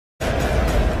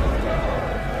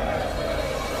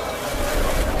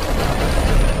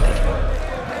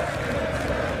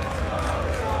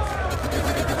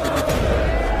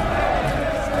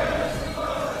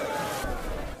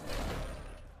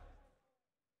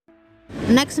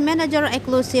Next manager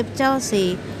exclusive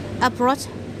Chelsea approached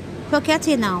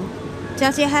Pochettino.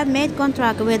 Chelsea have made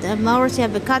contract with Mauricio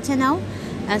Pochettino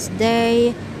as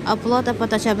they upload a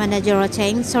potential managerial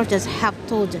change, sources have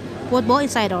told Football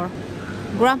Insider.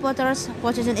 Graham Potter's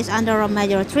position is under a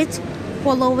major threat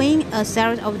following a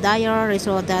series of dire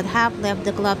results that have left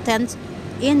the club 10th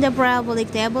in the Premier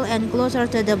League table and closer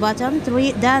to the bottom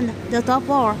three than the top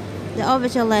four. The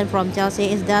official line from Chelsea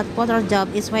is that Potter's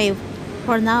job is waived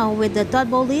for now, with the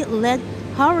Todd Bowley-led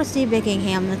Horace backing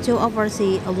him to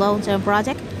oversee a long-term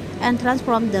project and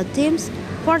transform the team's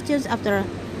fortunes after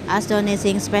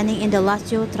astonishing spending in the last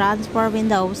two transfer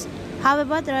windows.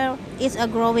 However, there is a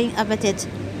growing appetite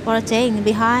for staying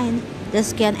behind the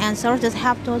skin, and sources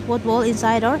have told Football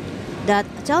Insider that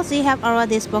Chelsea have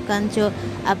already spoken to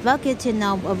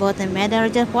Pochettino about the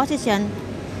manager position.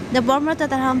 The former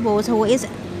Tottenham boss, who is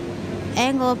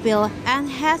Anglophile and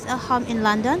has a home in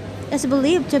London, is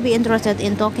believed to be interested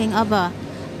in talking over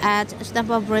at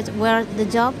Stamford Bridge, where the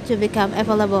job to become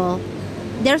available.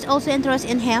 There's also interest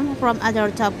in him from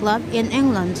other top clubs in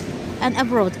England and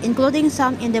abroad, including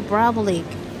some in the Premier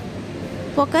League.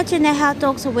 Pochettino had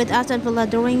talks with Aston Villa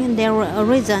during their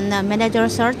recent manager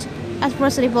search, as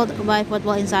first reported by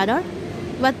Football Insider,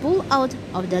 but pulled out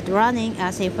of that running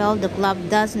as he felt the club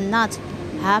does not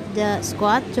have the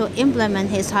squad to implement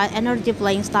his high-energy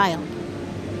playing style.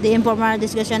 The informal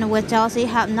discussion with Chelsea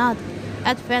have not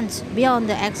advanced beyond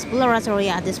the exploratory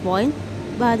at this point,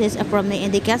 but this firmly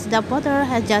indicates that Potter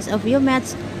has just a few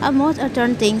matches at most to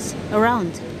turn things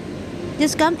around.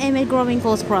 This comes amid growing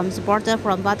calls from supporters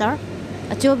from Potter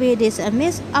to be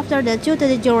dismissed after the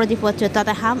 2-0 defeat to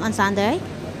Tottenham on Sunday.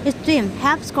 His team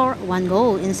have scored 1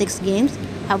 goal in 6 games,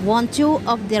 have won 2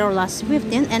 of their last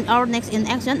 15, and are next in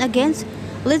action against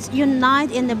Leeds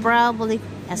United in the Premier League.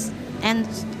 And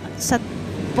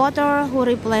Potter, who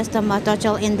replaced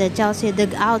Tuchel in the Chelsea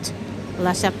dugout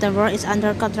last September, is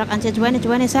under contract until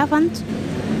 2027.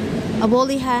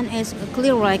 Bolihan is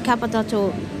clearly capital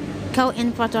to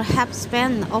co-in Potter have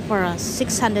spent over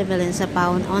 £600 million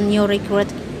on new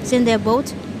recruits since they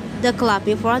bought the club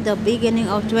before the beginning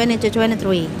of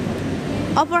 2023.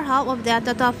 Over half of that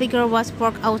total figure was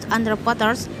forked out under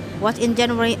Potter's watch in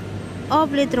January,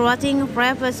 obliterating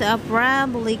previous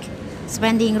Premier League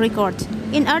spending record.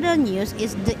 In other news,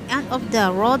 it's the end of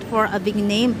the road for a big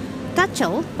name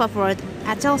Tuchel favorite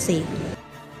at Chelsea.